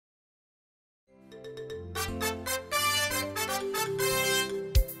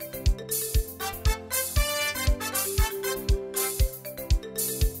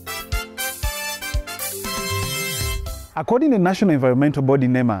According to the National Environmental Body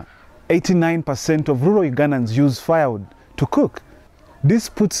NEMA, 89% of rural Ugandans use firewood to cook. This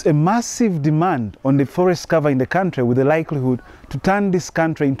puts a massive demand on the forest cover in the country, with the likelihood to turn this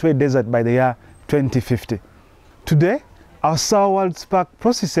country into a desert by the year 2050. Today, our Sawa World Spark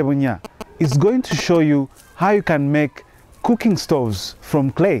Process Sebunya is going to show you how you can make cooking stoves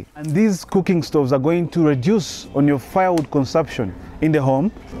from clay. And these cooking stoves are going to reduce on your firewood consumption in the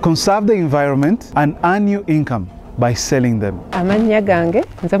home, conserve the environment, and earn you income by selling them. Amanya gange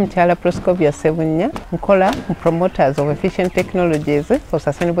nze mchala Proscovia Sebunya nkola promoters of efficient technologies for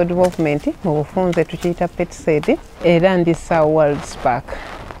sustainable development mu bufunze tukiyita PETSED era ndi Sawa World Spark.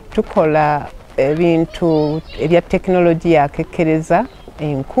 Tukola ebintu ebya technology yakekkereza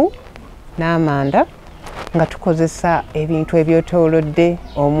enku n'amanda nga tukozesa ebintu ebyotolodde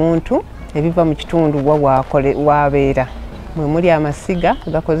omuntu ebiva mu kitundu wabeera. Mwe muli amasiga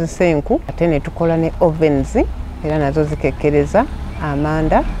gakozesa enku ate ne tukola ne ovens era nazo zikekkereza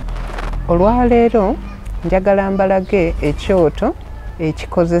amanda. Olwaleero njagala mbalage ekyoto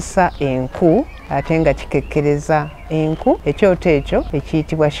ekikozesa enku ate nga kikekkereza enku. Ekyoto ekyo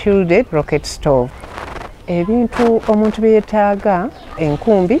ekiyitibwa shielded rocket stove. Ebintu omuntu byetaaga: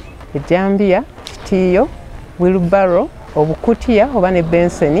 enkumbi, ejjambiya, kitiiyo, wheelbarrow, obukutiya oba ne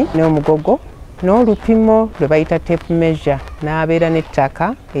benseni n'omugogo, n'olupimo lwe bayita tape measure, n'abeera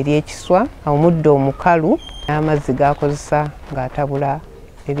n'ettaka ery'ekiswa, omuddo omukalu n'amazzi gakozesa ng'atabula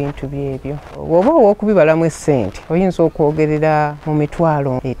ebintu byebyo. Bw'oba ow'okubibalamu essente oyinza okwogerera mu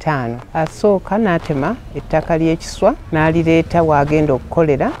mitwalo 5. Asooka n'atema ettaka ly'ekiswa n'alireeta wagenda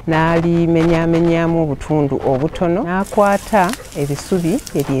okukolera, n'alimenyaamenyaamu obutundu obutono, n'akwata ebisubi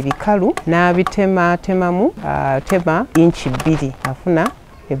ebyo ebikalu n'abitematemamu, atema inchi 2, afuna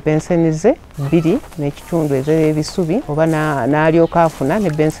ebenseni ze 2 n'ekitundu ez'ebisubi, oba n'alyoka afuna ne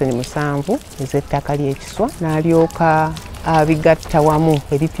benseni 7 ez'ettaka ly'ekiswa, n'alyoka abigatta wamu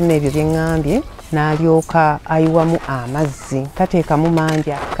ebipimo ebyo bye ŋŋambye, n'alyoka ayiwamu amazzi, tateekamu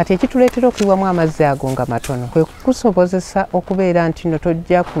mangi. Kati ekituleetera okuyiwamu amazzi ago nga matono kwe kusobozesa okubeera nti no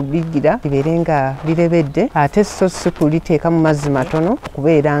tojja kubigira libeere nga lirebedde, ate so si kuliteeka mu mazzi matono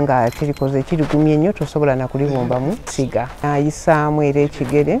okubeera nga terikoze kirigumye nnyo, tosobola na kulibumbamu siga. Ayisaamu era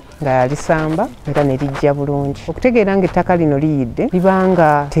ekigere nga alisamba era ne lijja bulungi. Okutegeera ng'ettaka lino liyidde,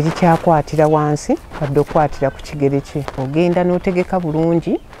 libanga terikyakwatira wansi wadde okukwatira ku kigere kye. Ogenda n'otegeka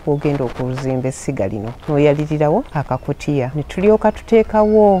bulungi ogenda okuzimba essiga lino, n'oyalirirawo akakutiya. Ne tulyoka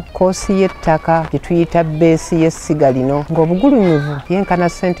tuteekawo koosi y'ettaka gye tuyita beesi y'essiga lino ng'obugulumivu yenkana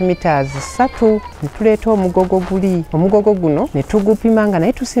centimeters 3. Ne tuleeta omugogo guli. Omugogo guno ne tugupima nga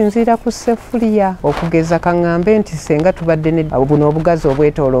naye tusinziira ku ssefuliya, okugeza kaŋŋambe nti senga tubadde ne buno obugazi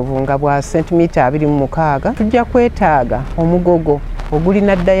obwetooloovu nga bwa centimeter 26, tujja kwetaaga omugogo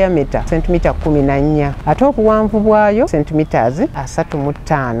ogulina diameter centimeter 14, ate obuwanvu bwayo centimeters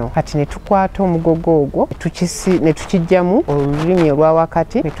 35. Kati ne tukwata omugogo ogwo ne tukijjamu olulimi olwa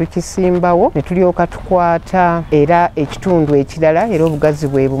wakati, ne tukisimbawo, ne tulyoka tukwata era ekitundu ekirala era obugazi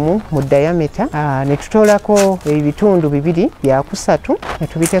bwe bumu mu diameter, ne tutoolako ebitundu 2 bya 3 ne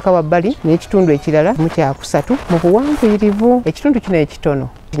tubiteeka wabbali, n'ekitundu ekirala mu kya 3 mu buwanvuyirivu. Ekitundu kino ekitono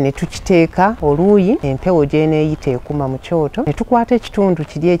ne tukiteeka oluuyi empewo gy'eneeyita ekuma mu kyoto, ne tukwata ekitundu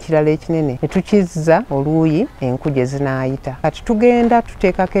kiri ekirala ekinene ne tukizza oluuyi enku gye zinaayita. Kati tugenda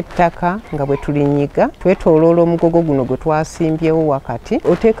tuteekako ettaka nga bwe tulinyiga, twetooloola omugogo guno gwe twasimbyewo wakati,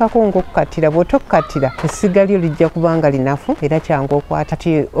 oteekako ng'okukattira. Bw'otokukattira essiga lyo lijja kuba nga linafu era kyangu okwata.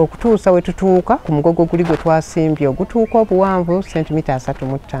 Okutuusa we tutuuka ku mugogo guli gwe twasimbye ogutuuka obuwanvu centimeter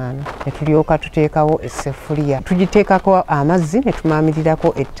 35, ne tulyoka tuteekawo esseffuliya, tugiteekako amazzi ne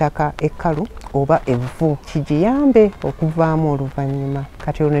tumaamirirako ettaka ekkalu oba evvu kigiyambe okuvaamu oluvannyuma.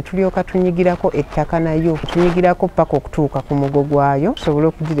 Kati olwo ne tulyoka tunyigirako ettaka nayo, tunyigirako paka okutuuka ku mugo gwayo tusobole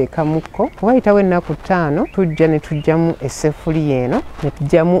okugirekamuko. Wayitawo ennaku 5 tujja ne tujjamu esseffuliya eno, ne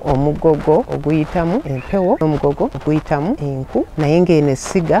tujjamu omugogo oguyitamu empewo n'omugogo oguyitamu enku, naye ng'eno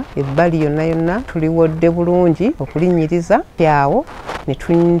essiga ebbali yonna yonna tuliwodde bulungi okulinnyiriza. Kyawo ne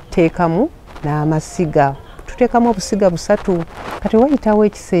tuteekamu n'amasiga, tuteekamu obusiga 3. Kati wayitawo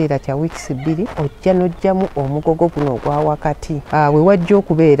ekiseera kya wiikisi 2 ojja n'ojjamu omugogo guno ogwa wakati, we wajja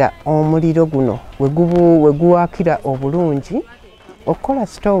okubeera omuliro guno we guwaakira obulungi. Okukola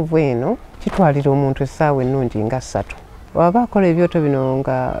stove eno kitwalira omuntu essaawa ennungi nga 3. Waba akola ebyoto bino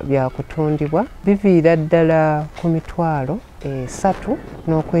nga byakutundibwa biviira ddala ku mitwalo 3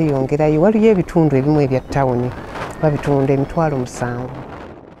 n'okweyongerayo. Waliyo ebitundu ebimu ebya ttawuni babitunda emitwalo 7.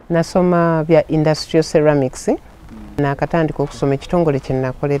 Nasoma bya industrial ceramics. Nakatandika okusoma ekitongole kye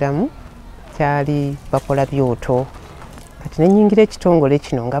nakoleramu kyali bakola byoto. Kati nenyingira ekitongole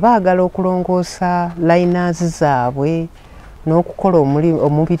kino nga baagala okulongoosa liners zaabwe n'okukola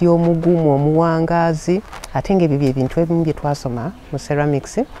omubiri omugumu omuwangaazi ate ng'ebyo byebintu ebimu bye twasoma mu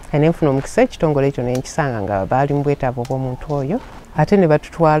ceramics. Nenfuna omukisa ekitongole ekyo nenkisanga nga baali mu bwetaavu bw'omuntu oyo ate ne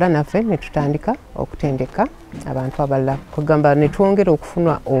batutwala naffe ne tutandika okutendeka abantu abalala kugamba ne twongera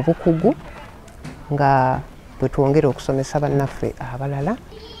okufuna obukugu nga bwe twongera okusomesa bannaffe abalala.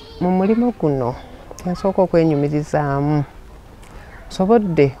 Mu mulimu guno nsooka okwenyumirizaamu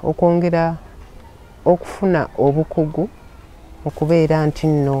sobodde okwongera okufuna obukugu okubeera nti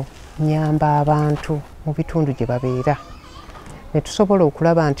nno nyamba abantu mu bitundu gye babeera ne tusobola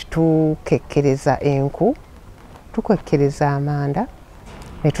okulaba nti tukekkereza enku, tukekkereza amanda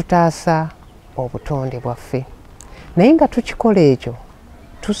ne tutaasa obutonde bwaffe. Naye nga tukikola ekyo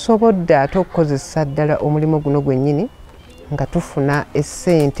tusobodde ate okukozesa ddala omulimu guno gwennyini nga tufuna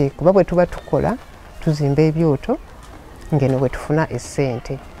essente kuba bwe tuba tukola tuzimba ebyoto ngeno bwe tufuna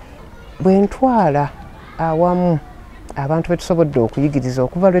essente. Bwe ntwala awamu abantu be tusobodde okuyigiriza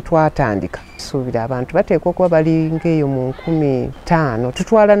okuva lwe twatandika suubira abantu bateekwa okuba bali ng'eyo mu 15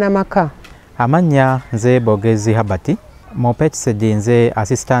 tutwala n'amaka. Amannya nze Bogezi Habati mu PETSED nze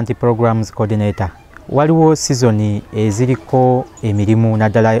assistant programs coordinator. Waliwo season eziriko emirimu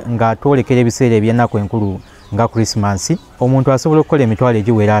naddala nga twolekera ebiseera eby'ennaku enkulu nga Christmas omuntu asobola okukola emitwalo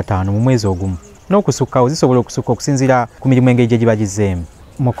egiwera 5 mu mwezi ogumu n'okusukkawo zisobola okusukka okusinziira ku mirimu engeri gye giba gizeemu.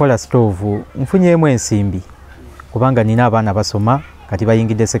 Mukola stove nfunyeemu ensimbi kubanga nina abaana basoma kati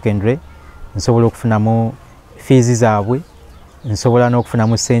bayingidde secondary, nsobola okufunamu fees zaabwe, nsobola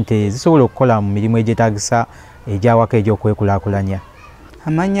n'okufunamu ssente zisobola okukola mu mirimu egyetaagisa egyawaka egy'okwekulaakulanya.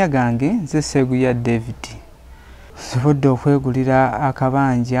 Amannya gange nze Seguya David. Nsobodde okwegulira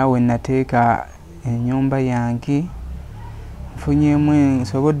akabanja we nateeka ennyumba yange. Nfunyeemu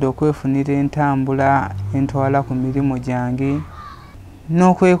nsobodde okwefunira entambula entwala ku mirimu gyange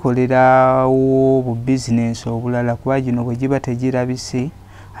n'okwekolerawo bu bizinensi obulala kuba gino bwe giba tegirabise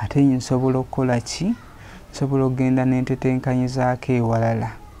ate nsobola okukola ki? Nsobola okugenda n'entetenkanyizaako ewalala.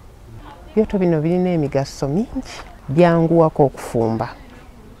 Byoto bino birina emigaso mingi. Byanguwako okufumba,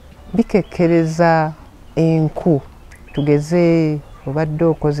 bikekkereza enku. Tugeze obadde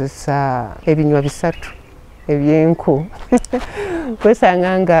okozesa ebinywa 3 eby'enku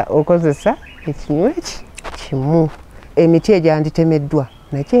kwesanga nga okozesa ekinywa kimu. Emiti egyanditemeddwa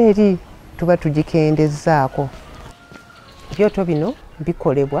nakyo eri tuba tugikendezaako. Byoto bino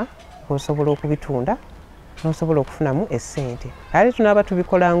bikolebwa osobola okubitunda n'osobola okufunamu essente. Ate tunaaba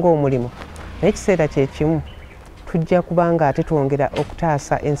tubikola ng'omulimu naye ekiseera kye kimu tujja kubanga ate twongera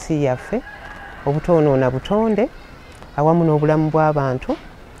okutaasa ensi yaffe obutoonoona butonde awamu n'obulamu bw'abantu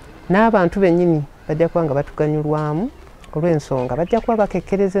n'abantu bennyini bajja kuba nga batuganyulwamu olw'ensonga bajja kuba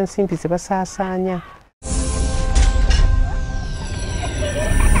bakekkereza ensimbi ze basaasaanya.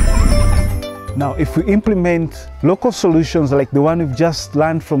 Now, if we implement local solutions like the one we've just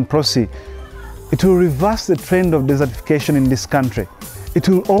learned from Prosi, it will reverse the trend of desertification in this country. It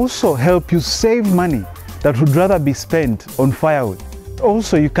will also help you save money that would rather be spent on firewood.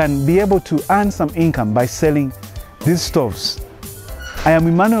 Also, you can be able to earn some income by selling these stoves. I am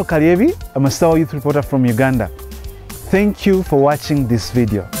Emmanuel Karievi. I'm a Sawa Youth reporter from Uganda. Thank you for watching this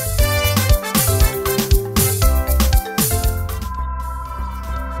video.